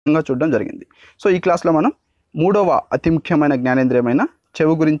చూడడం జరిగింది. సో ఈ క్లాస్లో మనం మూడవ అతి ముఖ్యమైన జ్ఞానేంద్రియమైన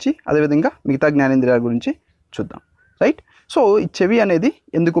చెవి గురించి అదేవిధంగా మిగతా జ్ఞానేంద్రియాల గురించి చూద్దాం. రైట్. సో ఈ చెవి అనేది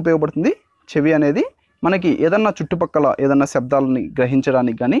ఎందుకు ఉపయోగపడుతుంది? చెవి అనేది మనకి ఏదన్నా చుట్టుపక్కల ఏదన్నా శబ్దాలని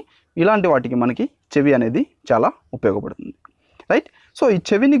గ్రహించడానికి కానీ ఇలాంటి వాటికి మనకి చెవి అనేది చాలా ఉపయోగపడుతుంది. రైట్. సో ఈ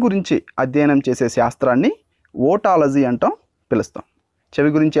చెవిని గురించి అధ్యయనం చేసే శాస్త్రాన్ని ఓటాలజీ అంటాం, పిలుస్తాం. చెవి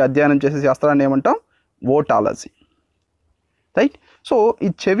గురించి అధ్యయనం చేసే శాస్త్రాన్ని ఏమంటాం? ఓటాలజీ. రైట్. సో ఈ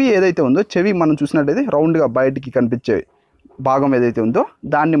చెవి ఏదైతే ఉందో, చెవి మనం చూసినట్టయితే రౌండ్గా బయటికి కనిపించే భాగం ఏదైతే ఉందో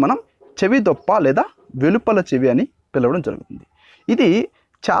దాన్ని మనం చెవి దొప్ప లేదా వెలుపల చెవి అని పిలవడం జరుగుతుంది. ఇది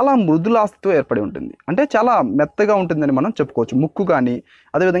చాలా మృదులాస్థితో ఏర్పడి ఉంటుంది, అంటే చాలా మెత్తగా ఉంటుందని మనం చెప్పుకోవచ్చు. ముక్కు కానీ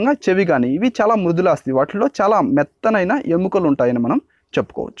అదేవిధంగా చెవి కానీ ఇవి చాలా మృదులాస్థి, వాటిలో చాలా మెత్తనైన ఎముకలు ఉంటాయని మనం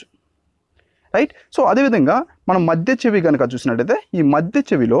చెప్పుకోవచ్చు. రైట్. సో అదేవిధంగా మనం మధ్య చెవి కనుక చూసినట్టయితే ఈ మధ్య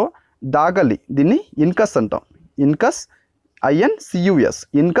చెవిలో దాగలి, దీన్ని ఇన్కస్ అంటాం. Incus, INCUS,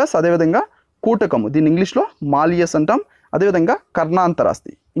 incus. అదేవిధంగా కూటకము, దీన్ని ఇంగ్లీష్లో మాలియస్ అంటాం. అదేవిధంగా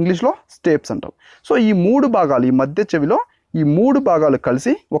కర్ణాంతరాస్తి, ఇంగ్లీష్లో స్టేప్స్ అంటాం. సో ఈ మూడు భాగాలు, ఈ మధ్య చెవిలో ఈ మూడు భాగాలు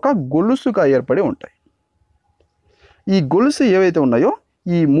కలిసి ఒక గొలుసుగా ఏర్పడి ఉంటాయి. ఈ గొలుసు ఏవైతే ఉన్నాయో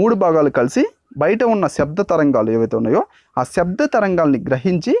ఈ మూడు భాగాలు కలిసి బయట ఉన్న శబ్ద తరంగాలు ఏవైతే ఉన్నాయో ఆ శబ్ద తరంగాల్ని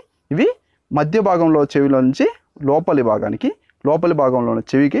గ్రహించి ఇవి మధ్య భాగంలో చెవిలో నుంచి లోపలి భాగంలో ఉన్న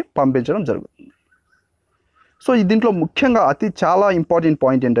చెవికి పంపించడం జరుగుతుంది. సో దీంట్లో ముఖ్యంగా చాలా ఇంపార్టెంట్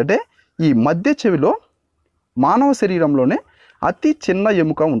పాయింట్ ఏంటంటే ఈ మధ్య చెవిలో మానవ శరీరంలోనే అతి చిన్న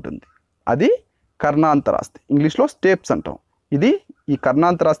ఎముక ఉంటుంది, అది కర్ణాంతరాస్తి, ఇంగ్లీష్లో స్టేప్స్ అంటాం. ఈ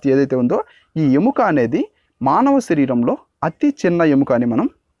కర్ణాంతరాస్తి ఏదైతే ఉందో ఈ ఎముక అనేది మానవ శరీరంలో అతి చిన్న ఎముక అని మనం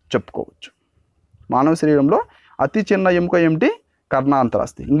చెప్పుకోవచ్చు. మానవ శరీరంలో అతి చిన్న ఎముక ఏమిటి?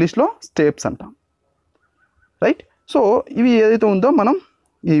 కర్ణాంతరాస్తి, ఇంగ్లీష్లో స్టేప్స్ అంటాం. రైట్. సో ఇవి ఏదైతే ఉందో మనం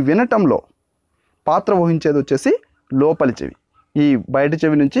ఈ వినటంలో పాత్ర వహించేది వచ్చేసి లోపలి చెవి. ఈ బయట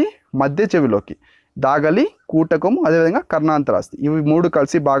చెవి నుంచి మధ్య చెవిలోకి దాగలి, కూటకము, అదేవిధంగా కర్ణాంతరాస్తి, ఇవి మూడు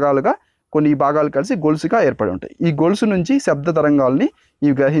కలిసి భాగాలుగా, కొన్ని భాగాలు కలిసి గొలుసుగా ఏర్పడి ఉంటాయి. ఈ గొలుసు నుంచి శబ్ద తరంగాల్ని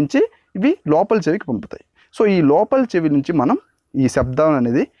ఇవి గ్రహించి ఇవి లోపల చెవికి పంపుతాయి. సో ఈ లోపల చెవి నుంచి మనం ఈ శబ్దం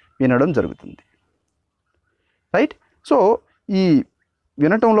అనేది వినడం జరుగుతుంది. రైట్. సో ఈ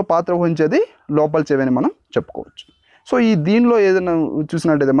వినటంలో పాత్ర వహించేది లోపల చెవి అని మనం చెప్పుకోవచ్చు. సో దీనిలో ఏదైనా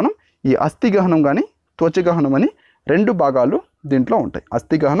చూసినట్టయితే మనం ఈ అస్థిగహనం కానీ త్వచగహనం అని రెండు భాగాలు దీంట్లో ఉంటాయి.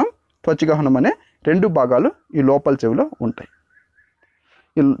 అస్థిగహనం, త్వచగహనం అనే రెండు భాగాలు ఈ లోపల చెవిలో ఉంటాయి.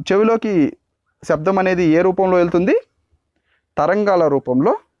 ఈ చెవిలోకి శబ్దం అనేది ఏ రూపంలో వెళ్తుంది? తరంగాల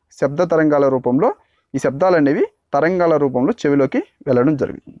రూపంలో, శబ్ద తరంగాల రూపంలో ఈ శబ్దాలు అనేవి తరంగాల రూపంలో చెవిలోకి వెళ్ళడం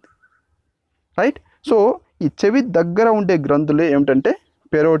జరుగుతుంది. రైట్. సో ఈ చెవి దగ్గర ఉండే గ్రంథులు ఏమిటంటే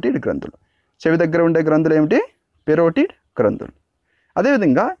పెరోటిడ్ గ్రంథులు. చెవి దగ్గర ఉండే గ్రంథులు ఏమిటి? పెరోటిడ్ గ్రంథులు.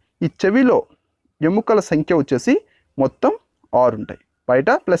 అదేవిధంగా ఈ చెవిలో ఎముకల సంఖ్య వచ్చేసి మొత్తం 6 ఉంటాయి. బయట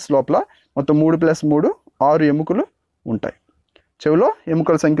ప్లస్ లోపల మొత్తం 3 + 3 6 ఎముకలు ఉంటాయి. చెవిలో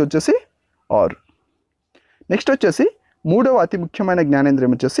ఎముకల సంఖ్య వచ్చేసి 6. నెక్స్ట్ వచ్చేసి మూడవ అతి ముఖ్యమైన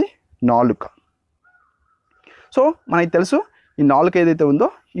జ్ఞానేంద్రియం వచ్చేసి నాలుక. సో మనకి తెలుసు ఈ నాలుక ఏదైతే ఉందో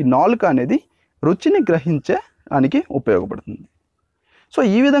ఈ నాలుక అనేది రుచిని గ్రహించడానికి ఉపయోగపడుతుంది. సో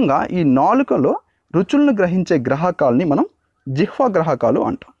ఈ విధంగా ఈ నాలుకలో రుచులను గ్రహించే గ్రాహకాలని మనం జిహ్వ గ్రాహకాలు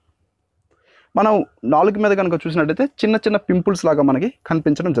అంటాం. మనం నాలుక మీద కనుక చూసినట్టయితే చిన్న చిన్న పింపుల్స్ లాగా మనకి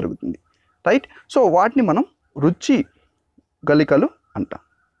కనిపించడం జరుగుతుంది. రైట్. సో వాటిని మనం రుచి కలికలు అంటాం.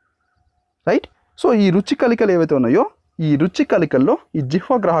 రైట్. సో ఈ రుచి కలికలు ఏవైతే ఉన్నాయో ఈ రుచి కలికల్లో ఈ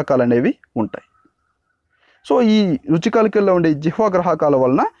జిహ్వ గ్రాహకాలు అనేవి ఉంటాయి. సో ఈ రుచి కలికల్లో ఉండే జిహ్వ గ్రాహకాల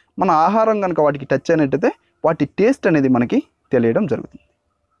వలన మన ఆహారం కనుక వాటికి టచ్ అయినట్టయితే వాటి టేస్ట్ అనేది మనకి తెలియడం జరుగుతుంది.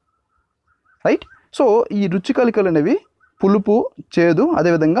 రైట్. సో ఈ రుచి కలికలు అనేవి పులుపు, చేదు,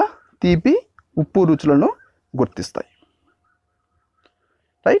 అదేవిధంగా తీపి, ఉప్పు రుచులను గుర్తిస్తాయి.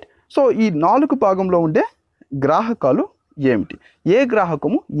 రైట్. సో ఈ నాలుగు భాగంలో ఉండే గ్రాహకాలు ఏమిటి? ఏ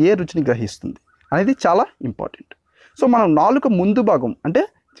గ్రాహకము ఏ రుచిని గ్రహిస్తుంది అనేది చాలా ఇంపార్టెంట్. సో మనం నాలుక ముందు భాగం అంటే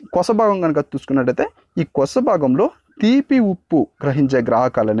కొస భాగం కనుక చూసుకున్నట్టయితే ఈ కొస భాగంలో తీపి, ఉప్పు గ్రహించే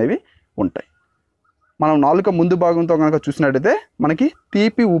గ్రాహకాలు అనేవి ఉంటాయి. మనం నాలుక ముందు భాగంతో కనుక చూసినట్టయితే మనకి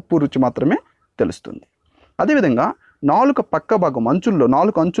తీపి, ఉప్పు రుచి మాత్రమే తెలుస్తుంది. అదేవిధంగా నాలుక పక్క భాగం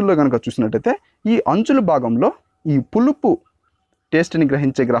నాలుక అంచుల్లో కనుక చూసినట్టయితే ఈ అంచుల భాగంలో ఈ పులుపు టేస్ట్ని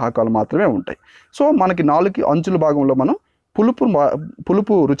గ్రహించే గ్రాహకాలు మాత్రమే ఉంటాయి. సో మనకి నాలుగు అంచుల భాగంలో మనం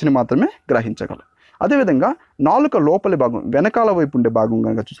పులుపు రుచిని మాత్రమే గ్రహించగలం. అదేవిధంగా నాలుక లోపలి భాగం వెనకాల వైపు ఉండే భాగం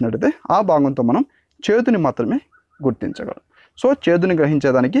కనుక చూసినట్టయితే ఆ భాగంతో మనం చేదుని మాత్రమే గుర్తించగలం. సో చేదుని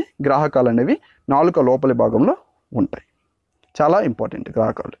గ్రహించేదానికి గ్రాహకాలు అనేవి నాలుక లోపలి భాగంలో ఉంటాయి. చాలా ఇంపార్టెంట్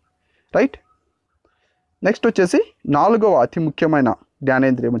గ్రాహకాలు. రైట్. నెక్స్ట్ వచ్చేసి నాలుగవ అతి ముఖ్యమైన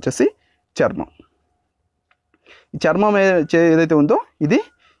జ్ఞానేంద్రియం వచ్చేసి చర్మం. ఈ చర్మం ఏదైతే ఉందో ఇది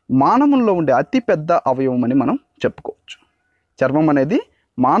మానవుల్లో ఉండే అతిపెద్ద అవయవం అని మనం చెప్పుకోవచ్చు. చర్మం అనేది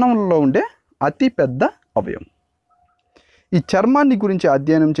మానవుల్లో ఉండే అతిపెద్ద అవయవం. ఈ చర్మాన్ని గురించి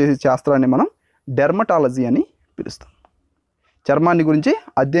అధ్యయనం చేసే శాస్త్రాన్ని మనం డెర్మటాలజీ అని పిలుస్తాం. చర్మాన్ని గురించి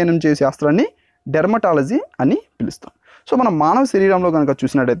అధ్యయనం చేసే శాస్త్రాన్ని డెర్మటాలజీ అని పిలుస్తాం. సో మనం మానవ శరీరంలో కనుక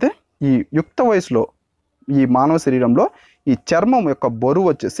చూసినట్టయితే ఈ యుక్త వయసులో ఈ మానవ శరీరంలో ఈ చర్మం యొక్క బరువు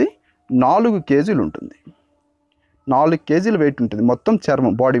వచ్చేసి 4 కేజీలు ఉంటుంది. 4 కేజీల వెయిట్ ఉంటుంది మొత్తం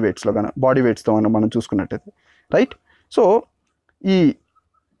చర్మం బాడీ వెయిట్స్తో మనం చూసుకున్నట్టయితే, రైట్. సో ఈ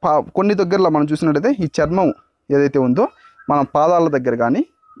కొన్ని దగ్గరలో మనం చూసినట్టయితే ఈ చర్మం ఏదైతే ఉందో మన పాదాల దగ్గర కానీ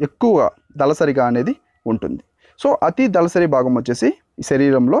ఎక్కువగా దళసరిగా అనేది ఉంటుంది. సో అతి దళసరి భాగం వచ్చేసి ఈ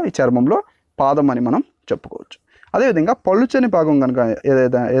శరీరంలో ఈ చర్మంలో పాదం అని మనం చెప్పుకోవచ్చు. అదేవిధంగా పలుచని భాగం కనుక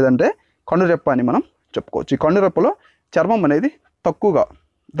ఏదంటే కనురెప్ప అని మనం చెప్పుకోవచ్చు. ఈ కనురెప్పలో చర్మం అనేది తక్కువగా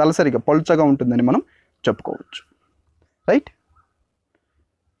దళసరిగా పలుచగా ఉంటుందని మనం చెప్పుకోవచ్చు, రైట్.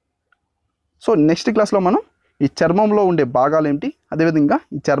 సో నెక్స్ట్ క్లాస్లో మనం ఈ చర్మంలో ఉండే భాగాలు ఏమిటి, అదేవిధంగా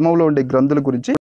ఈ చర్మంలో ఉండే గ్రంథుల గురించి